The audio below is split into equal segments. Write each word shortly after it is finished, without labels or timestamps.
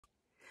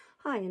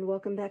Hi, and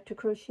welcome back to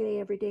Crochet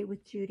Every Day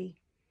with Judy.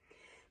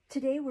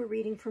 Today we're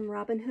reading from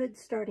Robin Hood,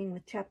 starting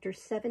with chapter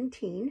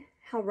 17,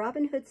 How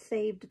Robin Hood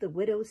Saved the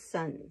Widow's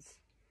Sons.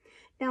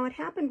 Now it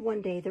happened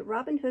one day that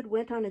Robin Hood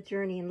went on a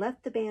journey and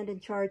left the band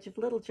in charge of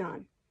Little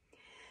John.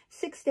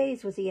 6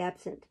 days was he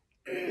absent,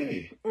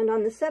 and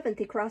on the 7th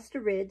he crossed a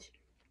ridge,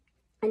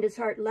 and his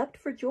heart leapt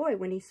for joy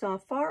when he saw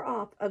far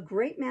off a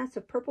great mass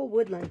of purple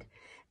woodland,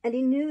 and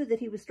he knew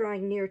that he was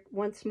drawing near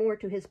once more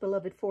to his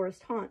beloved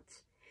forest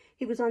haunts.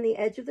 He was on the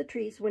edge of the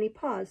trees when he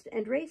paused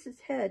and raised his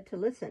head to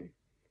listen.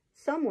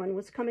 Someone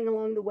was coming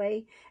along the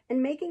way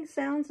and making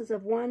sounds as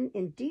of one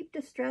in deep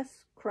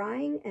distress,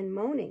 crying and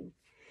moaning.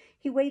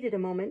 He waited a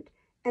moment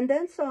and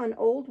then saw an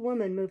old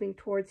woman moving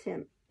towards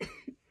him.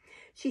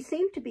 She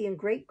seemed to be in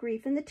great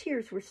grief, and the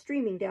tears were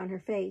streaming down her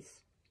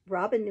face.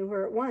 Robin knew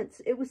her at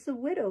once. It was the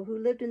widow who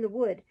lived in the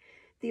wood,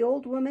 the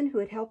old woman who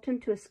had helped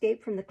him to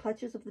escape from the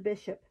clutches of the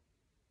bishop.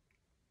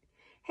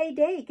 "Hey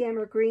day,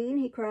 Gammer Green,"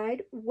 he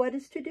cried. "What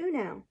is to do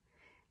now?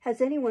 Has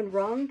anyone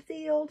wronged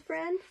thee, old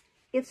friend?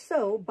 If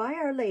so, by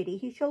Our Lady,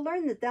 he shall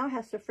learn that thou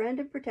hast a friend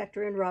and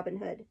protector in Robin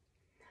Hood."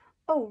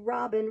 "Oh,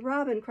 Robin,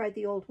 Robin," cried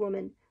the old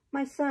woman,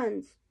 "my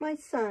sons, my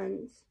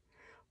sons."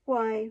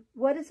 "Why,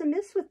 what is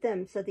amiss with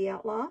them?" said the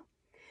outlaw.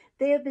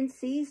 "They have been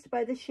seized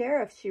by the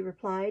sheriff," she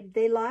replied.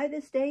 "They lie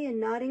this day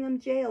in Nottingham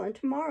jail, and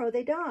tomorrow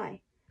they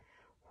die."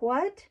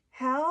 "What?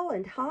 Hal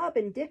and Hob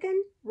and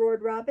Dickon?"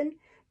 roared Robin.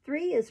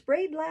 "Three as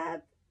brave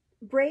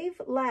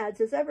lads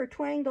as ever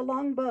twanged a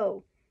long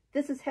bow.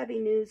 This is heavy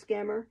news,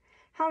 Gammer.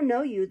 How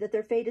know you that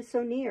their fate is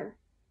so near?"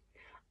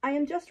 "I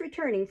am just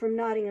returning from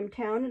Nottingham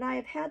town, and I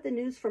have had the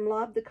news from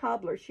Lob the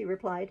cobbler," she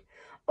replied.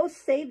 "Oh,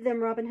 save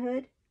them, Robin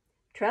Hood."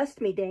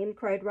 "Trust me, dame,"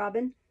 cried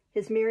Robin,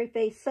 his merry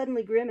face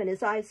suddenly grim and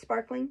his eyes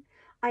sparkling.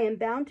 "I am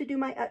bound to do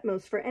my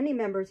utmost for any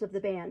members of the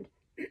band,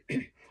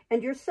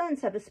 and your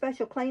sons have a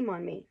special claim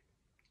on me.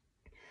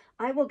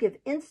 I will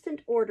give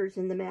instant orders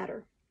in the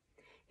matter."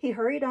 He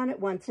hurried on at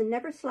once and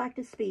never slacked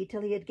his speed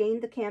till he had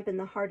gained the camp in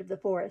the heart of the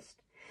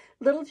forest.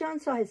 Little John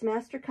saw his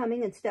master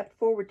coming and stepped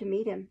forward to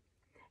meet him.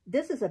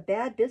 "This is a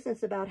bad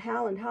business about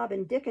Hal and Hob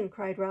and Dickon,"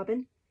 cried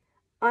Robin.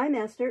 "Aye,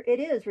 master, it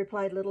is,"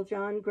 replied Little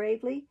John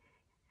gravely.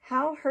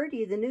 "How heard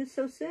ye the news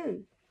so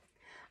soon?"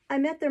 "I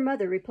met their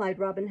mother," replied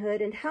Robin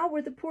Hood. "And how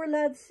were the poor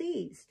lads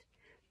seized?"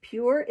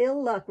 "Pure ill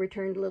luck,"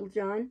 returned Little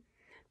John.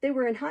 "They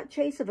were in hot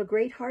chase of a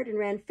great hart and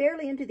ran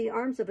fairly into the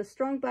arms of a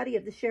strong body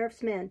of the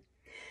sheriff's men.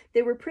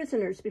 They were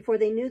prisoners before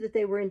they knew that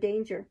they were in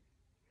danger."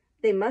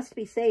 "They must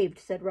be saved,"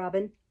 said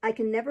Robin. "I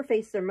can never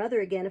face their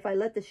mother again if I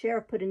let the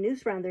sheriff put a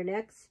noose round their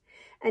necks."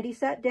 And he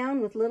sat down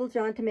with Little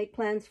John to make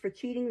plans for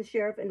cheating the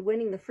sheriff and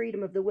winning the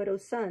freedom of the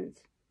widow's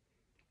sons.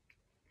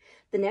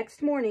 The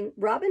next morning,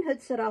 Robin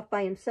Hood set off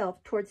by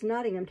himself towards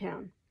Nottingham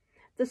town.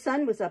 The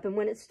sun was up, and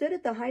when it stood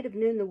at the height of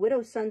noon, the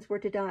widow's sons were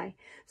to die.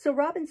 So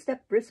Robin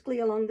stepped briskly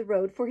along the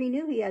road, for he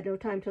knew he had no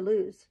time to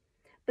lose.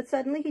 But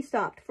suddenly he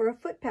stopped, for a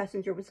foot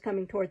passenger was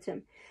coming towards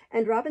him,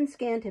 and Robin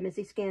scanned him as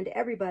he scanned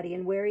everybody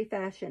in wary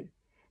fashion.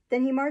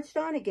 Then he marched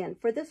on again,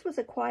 for this was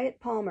a quiet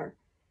palmer,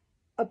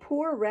 a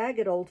poor,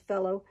 ragged old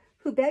fellow,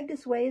 who begged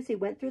his way as he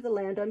went through the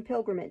land on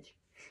pilgrimage.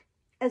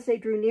 As they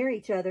drew near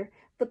each other,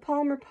 the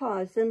palmer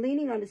paused, and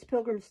leaning on his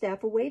pilgrim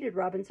staff, awaited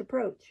Robin's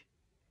approach.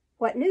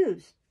 "What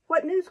news?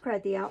 What news?"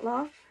 cried the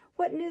outlaw.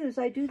 "What news,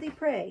 I do thee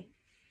pray?"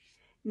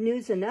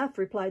 "News enough,"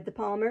 replied the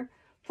palmer,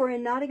 "for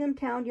in Nottingham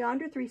town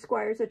yonder 3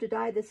 squires are to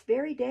die this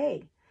very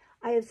day.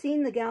 I have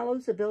seen the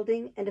gallows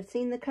a-building, and have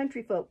seen the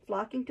country folk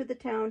flocking to the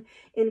town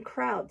in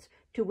crowds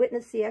to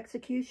witness the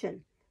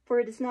execution, for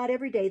it is not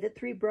every day that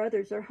 3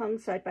 brothers are hung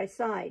side by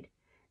side."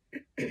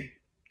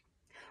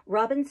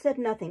 Robin said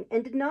nothing,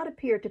 and did not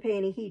appear to pay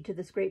any heed to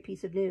this great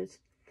piece of news.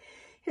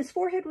 His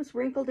forehead was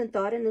wrinkled in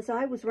thought, and his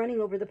eye was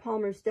running over the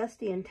palmer's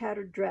dusty and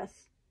tattered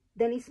dress.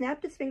 Then he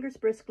snapped his fingers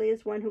briskly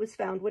as one who has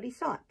found what he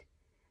sought.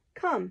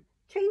 "Come,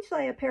 change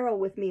thy apparel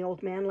with me,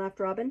 old man," laughed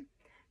Robin.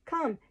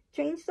 "Come,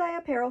 change thy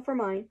apparel for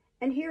mine,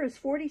 and here is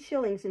 40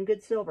 shillings in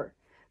good silver.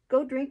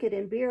 Go drink it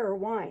in beer or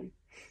wine."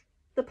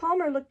 The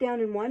palmer looked down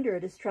in wonder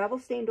at his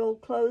travel-stained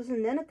old clothes,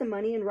 and then at the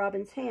money in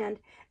Robin's hand,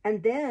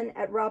 and then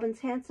at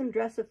Robin's handsome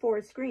dress of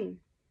forest green.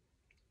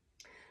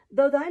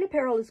 "Though thine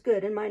apparel is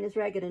good and mine is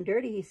ragged and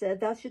dirty," he said,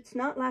 "thou shouldst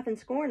not laugh in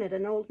scorn at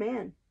an old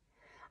man."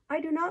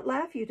 "I do not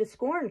laugh you to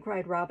scorn,"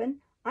 cried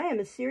Robin. "I am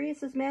as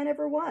serious as man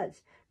ever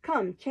was.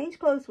 Come, change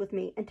clothes with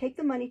me, and take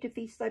the money to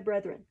feast thy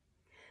brethren."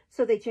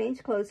 So they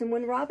changed clothes, and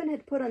when Robin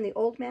had put on the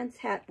old man's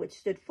hat, which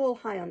stood full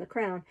high on the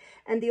crown,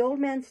 and the old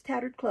man's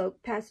tattered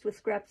cloak, patched with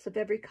scraps of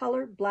every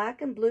color,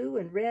 black and blue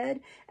and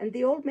red, and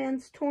the old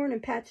man's torn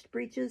and patched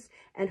breeches,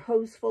 and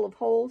hose full of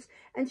holes,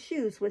 and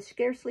shoes which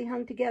scarcely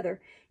hung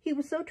together, he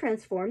was so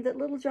transformed that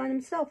Little John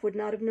himself would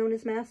not have known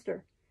his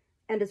master.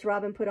 And as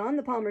Robin put on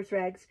the palmer's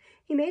rags,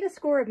 he made a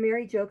score of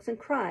merry jokes, and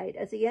cried,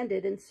 as he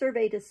ended, and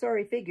surveyed his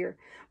sorry figure,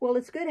 "Well,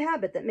 it's good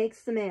habit that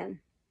makes the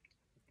man."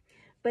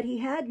 But he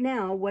had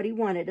now what he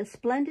wanted, a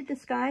splendid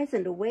disguise,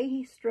 and away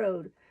he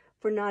strode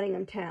for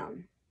Nottingham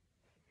town.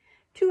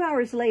 2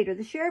 hours later,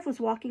 the sheriff was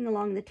walking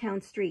along the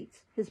town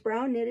streets, his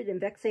brow knitted in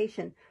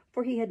vexation,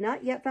 for he had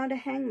not yet found a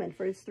hangman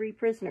for his 3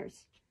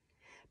 prisoners.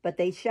 "But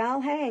they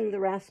shall hang, the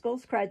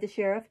rascals," cried the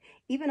sheriff,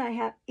 even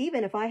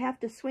if I have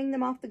to swing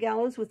them off the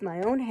gallows with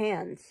my own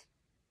hands."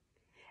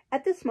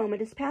 At this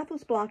moment his path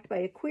was blocked by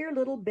a queer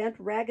little bent,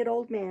 ragged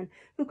old man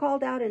who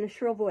called out in a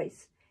shrill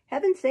voice,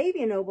 "Heaven save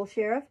you, noble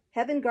sheriff!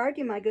 Heaven guard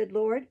you, my good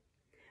lord!"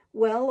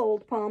 "Well,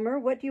 old Palmer,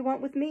 what do you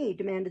want with me?"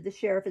 demanded the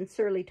sheriff in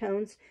surly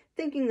tones,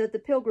 thinking that the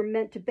pilgrim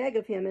meant to beg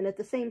of him, and at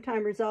the same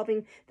time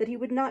resolving that he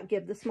would not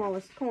give the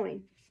smallest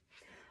coin.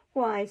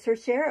 "Why, Sir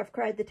Sheriff,"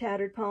 cried the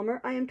tattered Palmer,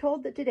 "I am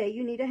told that today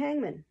you need a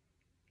hangman."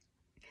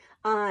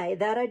 "Aye,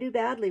 that I do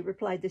badly,"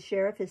 replied the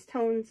sheriff, his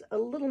tones a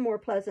little more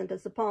pleasant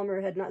as the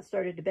Palmer had not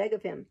started to beg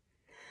of him.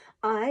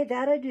 "Aye,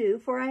 that I do,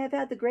 for I have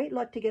had the great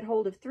luck to get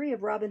hold of 3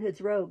 of Robin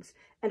Hood's rogues,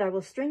 and I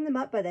will string them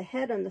up by the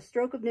head on the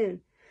stroke of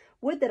noon.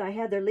 Would that I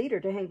had their leader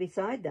to hang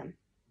beside them."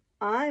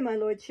 "Aye, my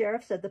lord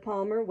sheriff," said the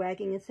Palmer,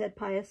 wagging his head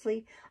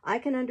piously, "I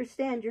can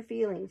understand your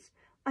feelings.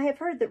 I have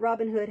heard that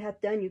Robin Hood hath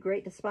done you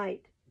great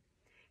despite."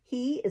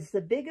 "He is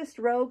the biggest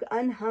rogue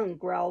unhung,"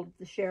 growled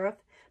the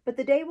sheriff, "but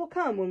the day will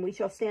come when we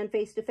shall stand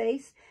face to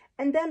face,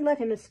 and then let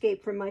him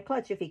escape from my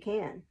clutch if he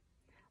can."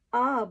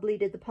 "Ah,"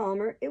 bleated the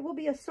Palmer, "it will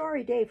be a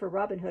sorry day for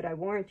Robin Hood, I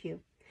warrant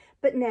you.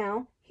 But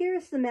now, here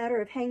is the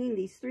matter of hanging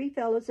these 3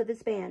 fellows of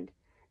his band.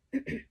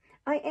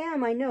 I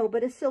am, I know,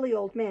 but a silly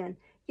old man,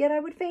 yet I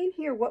would fain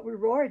hear what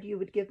reward you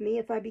would give me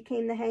if I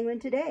became the hangman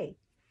today."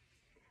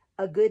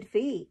 A good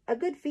fee,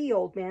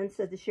 old man,"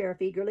 said the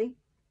sheriff eagerly.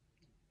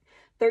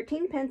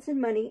 13 pence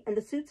in money, and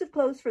the suits of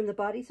clothes from the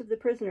bodies of the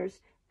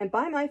prisoners, and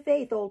by my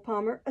faith, old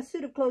Palmer, a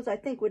suit of clothes I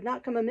think would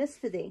not come amiss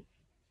to thee."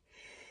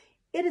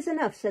 "It is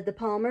enough," said the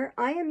Palmer.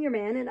 "I am your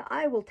man, and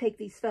I will take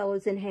these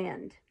fellows in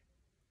hand."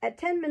 At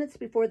 10 minutes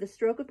before the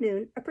stroke of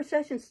noon, a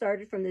procession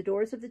started from the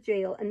doors of the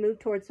jail and moved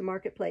towards the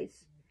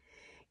marketplace.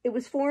 It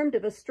was formed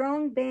of a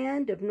strong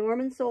band of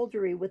Norman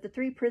soldiery with the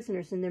 3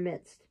 prisoners in their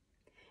midst.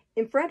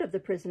 In front of the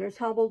prisoners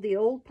hobbled the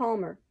old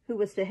Palmer, who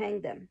was to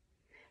hang them.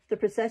 The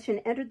procession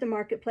entered the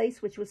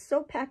marketplace, which was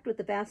so packed with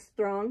the vast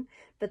throng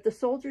that the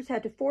soldiers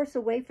had to force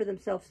a way for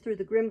themselves through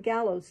the grim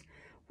gallows,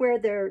 where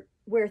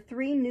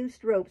 3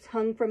 noosed ropes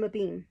hung from a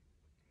beam.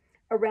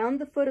 Around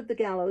the foot of the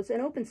gallows an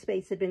open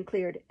space had been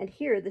cleared, and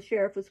here the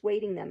sheriff was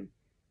waiting them.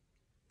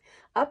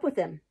 Up with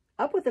them,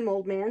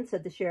 old man,"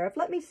 said the sheriff.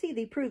 "Let me see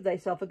thee prove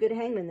thyself a good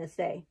hangman this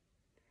day."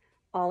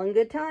 "All in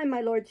good time,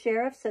 my lord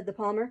sheriff," said the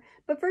Palmer,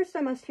 "but first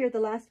I must hear the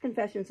last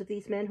confessions of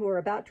these men who are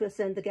about to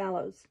ascend the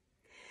gallows."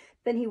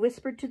 Then he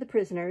whispered to the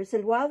prisoners,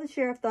 and while the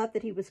sheriff thought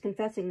that he was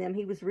confessing them,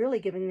 he was really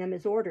giving them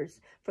his orders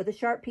for the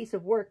sharp piece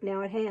of work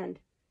now at hand.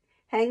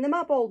 "Hang them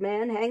up, old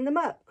man, hang them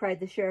up,"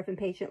 cried the sheriff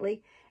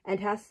impatiently. "And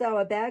hast thou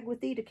a bag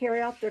with thee to carry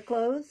off their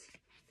clothes?"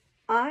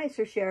 "Aye,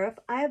 Sir Sheriff,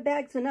 I have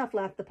bags enough,"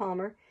 laughed the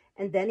Palmer,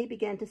 and then he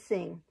began to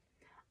sing.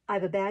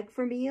 "I've a bag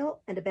for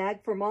meal, and a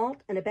bag for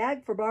malt, and a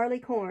bag for barley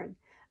corn,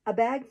 a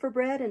bag for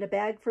bread, and a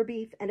bag for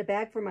beef, and a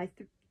bag for my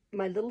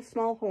little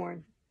small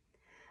horn."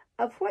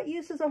 "Of what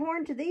use is a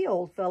horn to thee,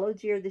 old fellow?"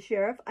 jeered the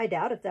sheriff. "I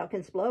doubt if thou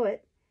canst blow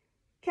it."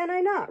 "Can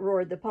I not?"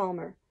 roared the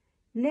Palmer.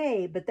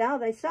 "Nay, but thou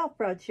thyself,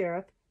 proud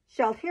sheriff,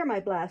 shalt hear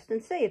my blast,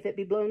 and say if it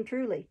be blown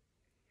truly."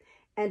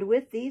 And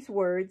with these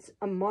words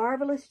a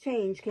marvelous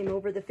change came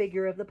over the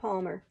figure of the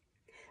Palmer.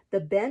 The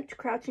bent,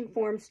 crouching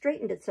form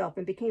straightened itself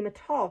and became a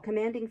tall,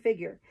 commanding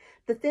figure.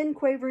 The thin,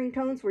 quavering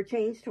tones were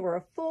changed to a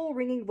full,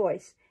 ringing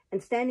voice,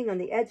 and standing on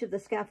the edge of the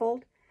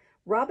scaffold,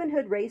 Robin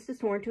Hood raised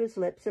his horn to his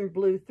lips and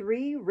blew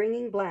 3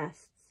 ringing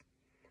blasts.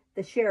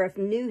 The sheriff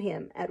knew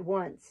him at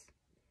once.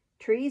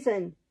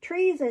 "Treason!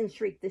 Treason!"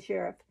 shrieked the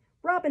sheriff.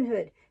 "Robin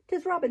Hood!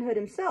 'Tis Robin Hood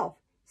himself!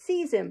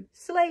 Seize him!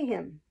 Slay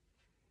him!"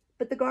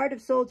 But the guard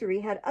of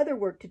soldiery had other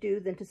work to do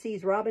than to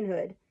seize Robin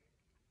Hood.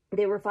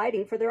 They were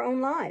fighting for their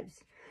own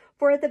lives.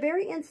 For at the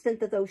very instant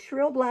that those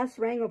shrill blasts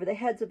rang over the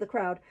heads of the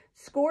crowd,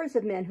 scores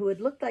of men who had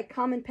looked like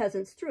common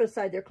peasants threw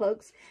aside their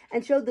cloaks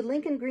and showed the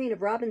Lincoln green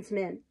of Robin's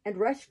men, and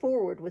rushed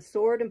forward with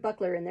sword and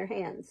buckler in their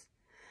hands.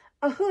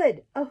 "A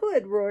Hood! A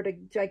Hood!" roared a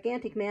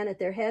gigantic man at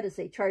their head as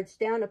they charged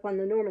down upon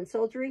the Norman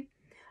soldiery.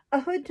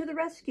 "A Hood to the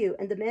rescue!"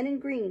 And the men in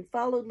green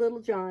followed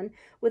Little John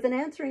with an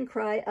answering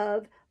cry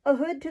of, "A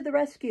Hood to the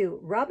rescue!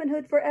 Robin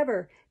Hood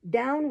forever!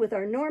 Down with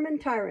our Norman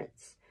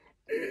tyrants!"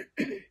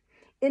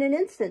 In an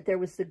instant there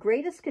was the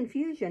greatest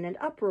confusion and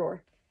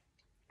uproar.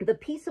 The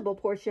peaceable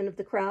portion of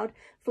the crowd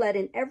fled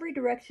in every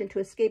direction to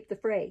escape the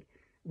fray.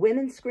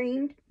 Women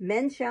screamed,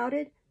 men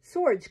shouted,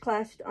 swords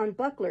clashed on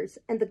bucklers,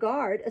 and the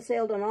guard,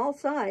 assailed on all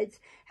sides,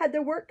 had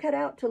their work cut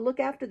out to look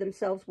after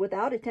themselves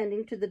without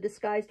attending to the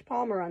disguised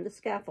Palmer on the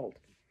scaffold.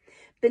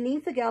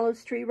 Beneath the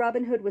gallows tree,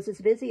 Robin Hood was as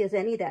busy as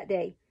any that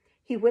day.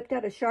 He whipped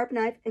out a sharp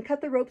knife and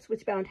cut the ropes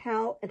which bound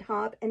Hal and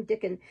Hob and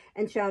Dickon,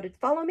 and shouted,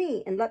 "Follow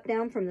me," and leapt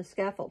down from the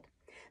scaffold.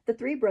 The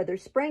 3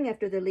 brothers sprang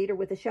after their leader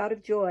with a shout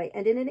of joy,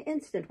 and in an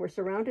instant were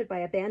surrounded by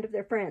a band of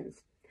their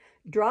friends.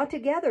 "Draw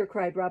together,"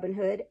 cried Robin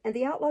Hood, and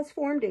the outlaws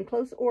formed in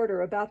close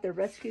order about their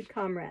rescued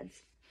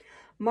comrades.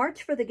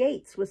 "March for the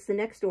gates," was the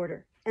next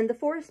order, and the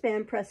forest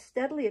band pressed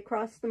steadily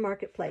across the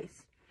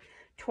marketplace.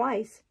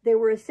 Twice they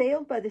were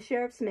assailed by the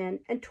sheriff's men,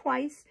 and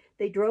twice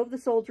they drove the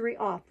soldiery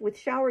off with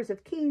showers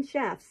of keen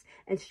shafts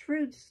and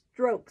shrewd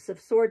strokes of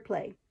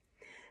sword-play.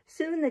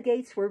 Soon the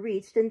gates were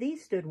reached, and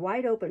these stood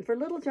wide open, for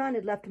Little John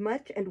had left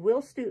Much and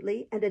Will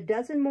Stutely and a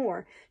dozen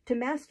more to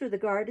master the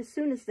guard as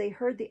soon as they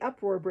heard the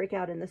uproar break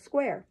out in the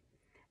square.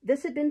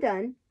 This had been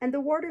done, and the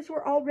warders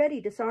were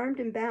already disarmed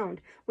and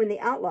bound when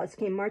the outlaws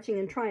came marching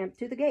in triumph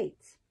to the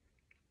gates.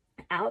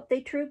 Out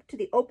they trooped to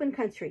the open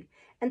country,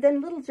 and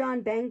then Little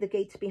John banged the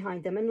gates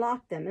behind them and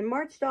locked them and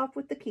marched off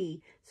with the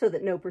key so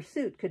that no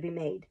pursuit could be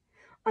made.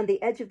 On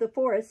the edge of the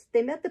forest,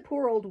 they met the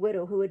poor old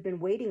widow who had been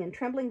waiting in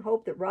trembling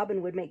hope that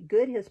Robin would make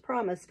good his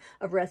promise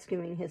of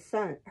rescuing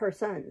her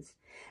sons.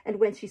 And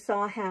when she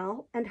saw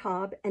Hal and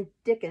Hob and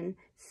Dickon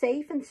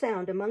safe and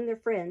sound among their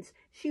friends,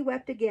 she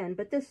wept again,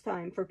 but this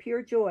time for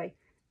pure joy,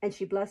 and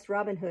she blessed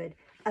Robin Hood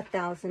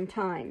 1,000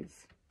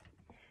 times.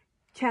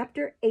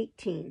 Chapter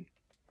 18.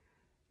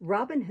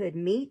 Robin Hood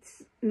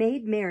meets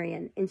Maid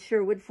Marian in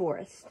Sherwood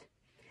Forest.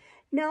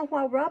 Now,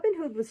 while Robin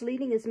Hood was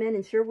leading his men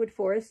in Sherwood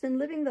Forest and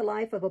living the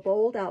life of a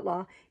bold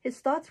outlaw, his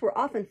thoughts were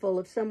often full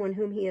of someone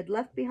whom he had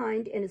left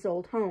behind in his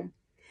old home.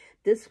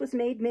 This was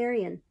Maid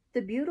Marian,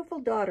 the beautiful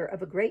daughter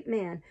of a great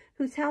man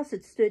whose house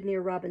had stood near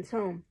Robin's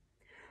home.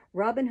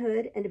 Robin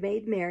Hood and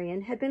Maid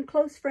Marian had been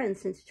close friends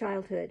since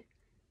childhood.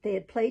 They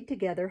had played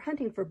together,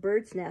 hunting for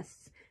birds'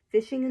 nests,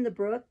 fishing in the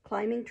brook,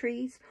 climbing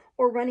trees,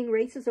 or running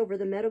races over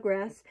the meadow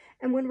grass,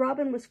 and when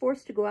Robin was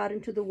forced to go out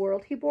into the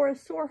world, he bore a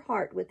sore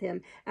heart with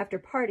him after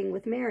parting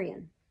with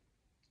Marian.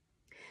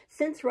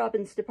 Since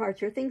Robin's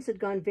departure, things had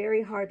gone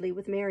very hardly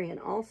with Marian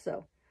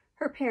also.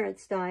 Her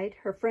parents died,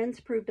 her friends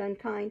proved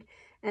unkind,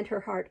 and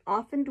her heart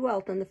often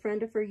dwelt on the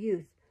friend of her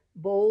youth,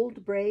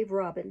 bold, brave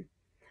Robin.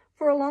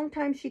 For a long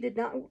time she did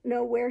not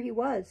know where he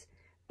was,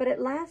 but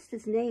at last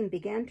his name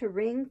began to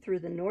ring through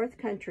the north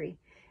country,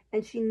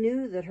 and she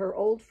knew that her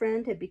old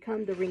friend had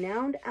become the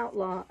renowned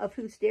outlaw of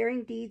whose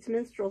daring deeds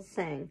minstrels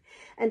sang,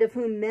 and of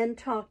whom men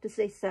talked as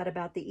they sat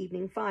about the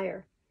evening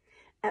fire.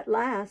 At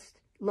last,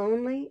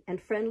 lonely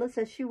and friendless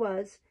as she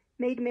was,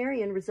 Maid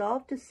Marian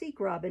resolved to seek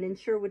Robin in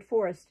Sherwood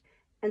Forest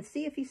and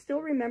see if he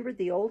still remembered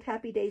the old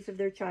happy days of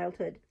their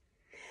childhood.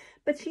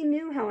 But she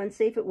knew how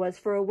unsafe it was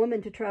for a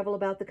woman to travel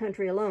about the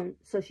country alone,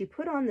 so she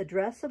put on the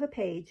dress of a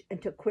page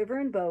and took quiver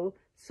and bow,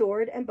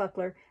 sword and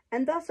buckler,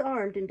 and thus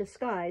armed and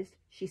disguised,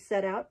 she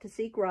set out to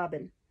seek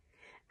Robin.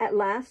 At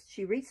last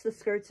she reached the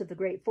skirts of the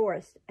great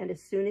forest, and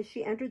as soon as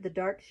she entered the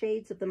dark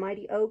shades of the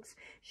mighty oaks,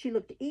 she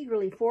looked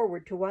eagerly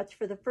forward to watch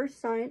for the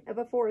first sign of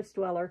a forest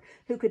dweller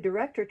who could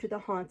direct her to the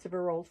haunts of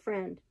her old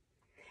friend.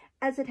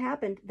 As it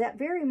happened, that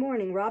very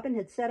morning Robin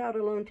had set out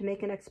alone to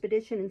make an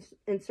expedition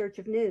in search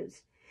of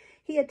news.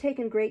 He had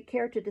taken great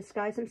care to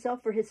disguise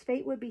himself, for his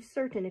fate would be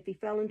certain if he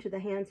fell into the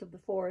hands of the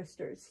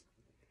foresters.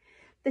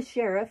 The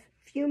sheriff,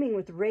 fuming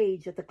with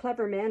rage at the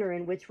clever manner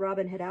in which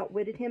Robin had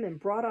outwitted him and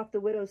brought off the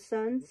widow's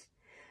sons,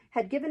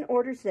 had given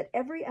orders that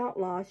every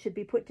outlaw should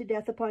be put to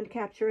death upon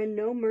capture and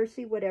no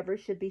mercy whatever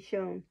should be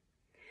shown.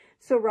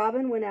 So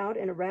Robin went out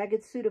in a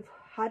ragged suit of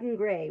hodden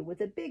gray,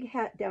 with a big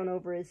hat down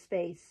over his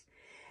face,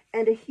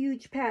 and a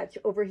huge patch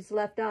over his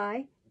left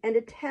eye, and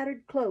a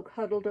tattered cloak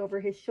huddled over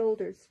his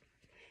shoulders.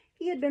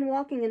 He had been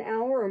walking an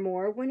hour or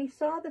more when he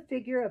saw the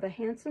figure of a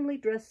handsomely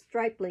dressed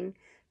stripling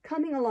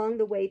coming along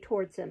the way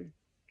towards him.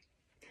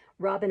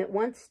 Robin at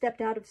once stepped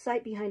out of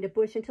sight behind a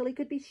bush until he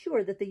could be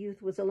sure that the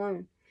youth was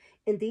alone.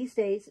 In these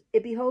days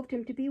it behoved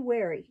him to be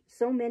wary,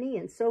 so many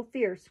and so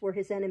fierce were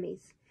his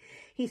enemies.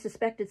 He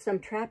suspected some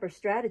trap or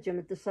stratagem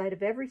at the sight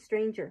of every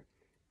stranger,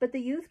 but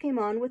the youth came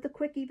on with a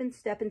quick, even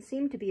step and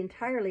seemed to be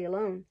entirely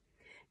alone.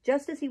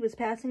 Just as he was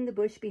passing the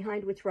bush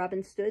behind which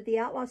Robin stood, the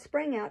outlaw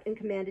sprang out and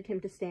commanded him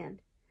to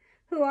stand.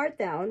 "Who art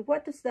thou, and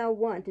what dost thou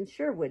want in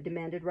Sherwood?"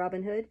 demanded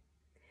Robin Hood.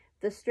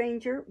 The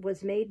stranger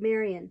was Maid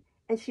Marian,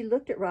 and she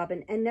looked at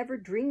Robin and never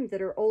dreamed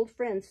that her old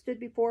friend stood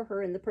before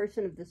her in the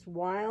person of this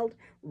wild,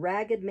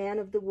 ragged man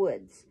of the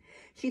woods.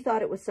 She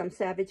thought it was some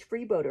savage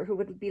freebooter who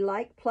would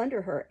belike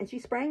plunder her, and she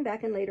sprang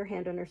back and laid her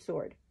hand on her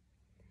sword.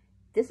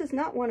 "This is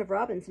not one of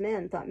Robin's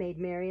men," thought Maid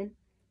Marian.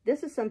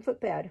 "This is some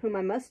footpad whom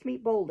I must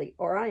meet boldly,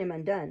 or I am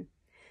undone."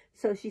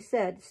 So she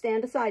said,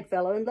 "Stand aside,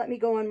 fellow, and let me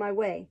go on my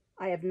way.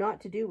 I have naught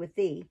to do with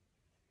thee."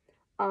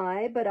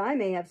 "Ay, but I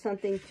may have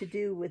something to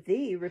do with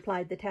thee,"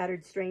 replied the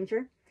tattered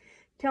stranger.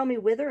 "Tell me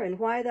whither and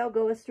why thou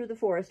goest through the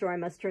forest, or I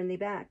must turn thee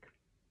back."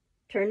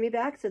 "Turn me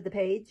back," said the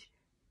page.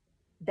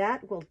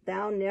 "That wilt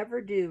thou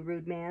never do,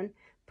 rude man.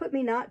 Put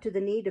me not to the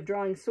need of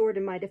drawing sword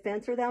in my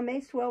defence, or thou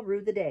mayst well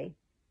rue the day."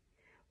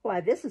 "Why,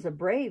 this is a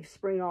brave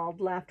springald,"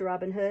 laughed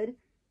Robin Hood.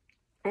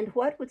 "And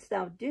what wouldst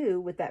thou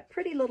do with that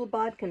pretty little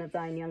bodkin of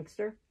thine,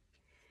 youngster?"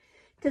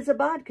 "'Tis a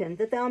bodkin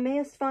that thou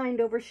mayest find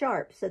over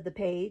sharp," said the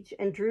page,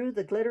 and drew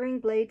the glittering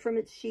blade from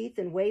its sheath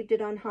and waved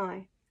it on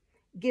high.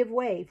 "Give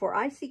way, for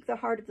I seek the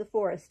heart of the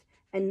forest,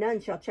 and none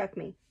shall check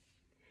me."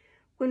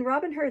 When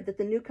Robin heard that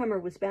the newcomer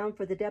was bound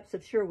for the depths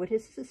of Sherwood,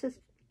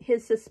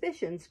 his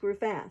suspicions grew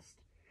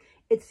fast.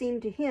 It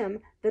seemed to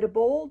him that a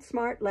bold,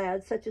 smart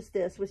lad such as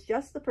this was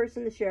just the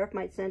person the sheriff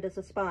might send as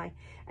a spy,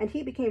 and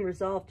he became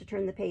resolved to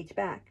turn the page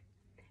back.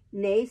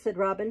 "Nay," said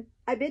Robin,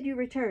 "I bid you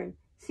return.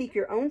 Seek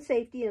your own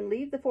safety and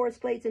leave the forest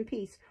glades in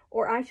peace,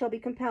 or I shall be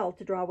compelled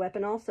to draw a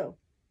weapon also."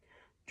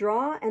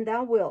 "Draw, and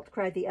thou wilt,"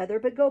 cried the other,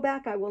 "but go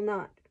back I will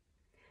not."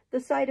 "The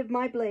sight of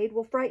my blade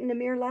will frighten a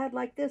mere lad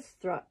like this,"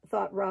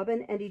 thought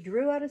Robin, and he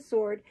drew out his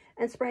sword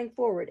and sprang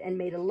forward and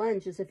made a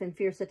lunge as if in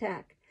fierce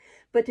attack.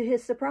 But to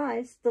his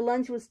surprise, the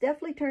lunge was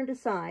deftly turned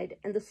aside,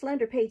 and the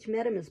slender page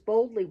met him as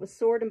boldly with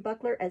sword and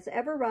buckler as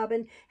ever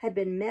Robin had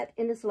been met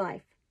in his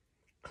life.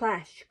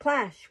 Clash,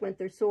 clash went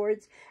their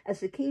swords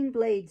as the keen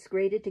blades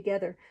grated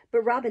together,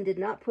 but Robin did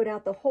not put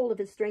out the whole of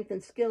his strength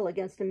and skill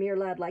against a mere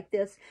lad like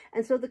this,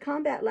 and so the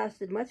combat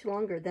lasted much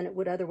longer than it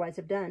would otherwise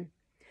have done.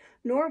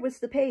 Nor was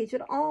the page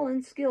at all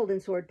unskilled in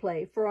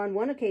sword-play, for on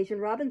one occasion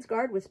Robin's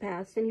guard was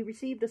passed, and he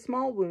received a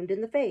small wound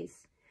in the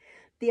face.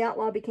 The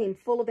outlaw became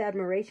full of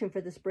admiration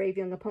for this brave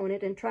young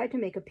opponent, and tried to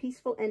make a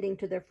peaceful ending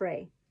to their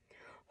fray.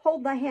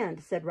 "Hold thy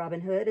hand," said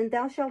Robin Hood, "and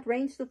thou shalt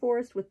range the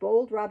forest with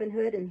bold Robin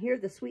Hood, and hear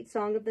the sweet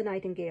song of the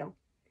nightingale."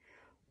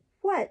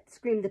 "What?"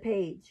 screamed the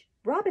page.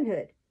 "Robin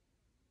Hood!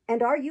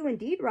 And are you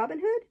indeed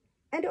Robin Hood?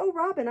 And, oh,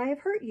 Robin, I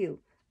have hurt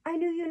you. I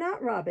knew you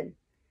not, Robin."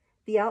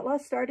 The outlaw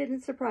started in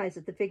surprise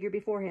at the figure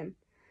before him.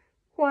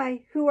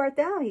 "Why, who art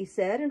thou?" he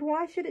said, "and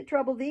why should it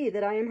trouble thee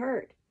that I am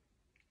hurt?"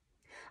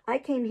 "I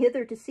came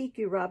hither to seek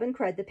you, Robin,"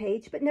 cried the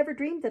page, "but never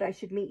dreamed that I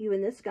should meet you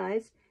in this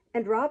guise.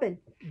 And, Robin,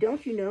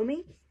 don't you know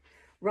me?"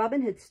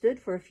 Robin had stood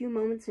for a few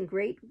moments in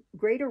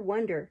greater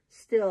wonder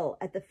still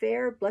at the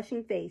fair,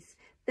 blushing face.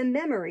 The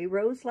memory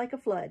rose like a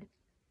flood.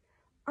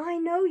 "I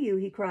know you,"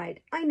 he cried.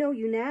 "I know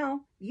you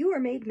now. You are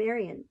Maid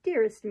Marian.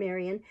 Dearest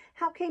Marian,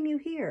 how came you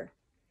here?"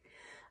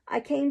 "I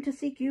came to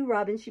seek you,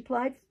 Robin,"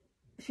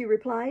 she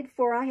replied,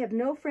 "for I have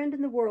no friend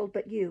in the world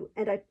but you,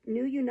 and I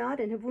knew you not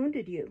and have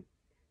wounded you."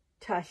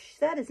 "Tush,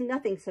 that is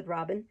nothing," said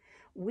Robin.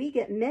 "We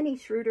get many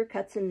shrewder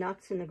cuts and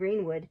knocks in the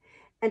greenwood,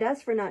 and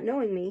as for not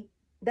knowing me,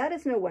 that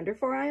is no wonder,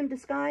 for I am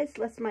disguised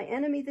lest my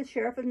enemy, the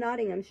Sheriff of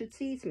Nottingham, should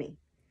seize me."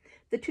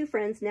 The two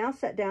friends now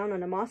sat down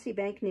on a mossy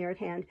bank near at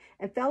hand,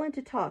 and fell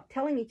into talk,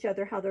 telling each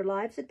other how their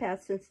lives had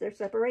passed since their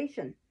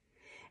separation.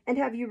 "And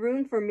have you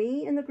room for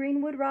me in the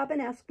greenwood, Robin?"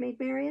 asked Maid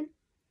Marian.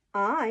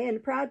 "Aye,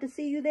 and proud to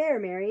see you there,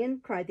 Marian,"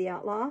 cried the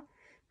outlaw.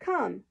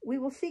 "Come, we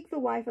will seek the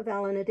wife of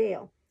Allen a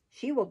Dale.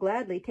 She will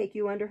gladly take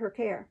you under her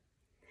care."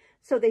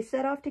 So they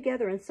set off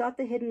together and sought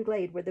the hidden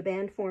glade where the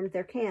band formed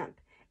their camp.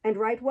 And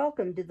right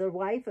welcome did the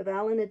wife of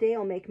Allen a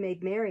Dale make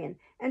Maid Marian,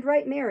 and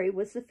right merry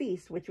was the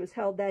feast which was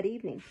held that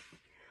evening.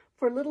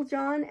 For Little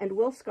John and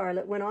Will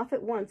Scarlet went off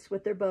at once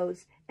with their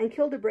bows, and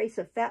killed a brace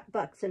of fat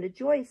bucks, and a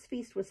joyous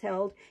feast was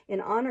held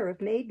in honor of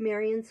Maid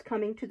Marian's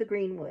coming to the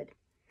greenwood.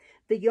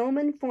 The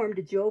yeomen formed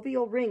a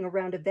jovial ring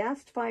around a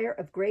vast fire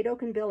of great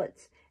oaken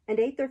billets, and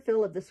ate their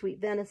fill of the sweet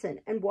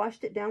venison, and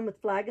washed it down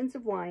with flagons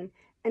of wine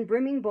and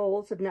brimming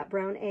bowls of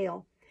nut-brown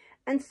ale.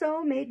 And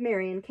so Maid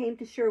Marian came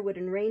to Sherwood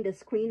and reigned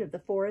as queen of the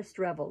forest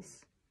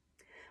revels.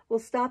 We'll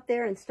stop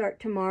there and start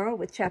tomorrow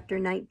with chapter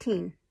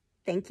 19.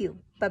 Thank you.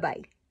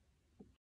 Bye-bye.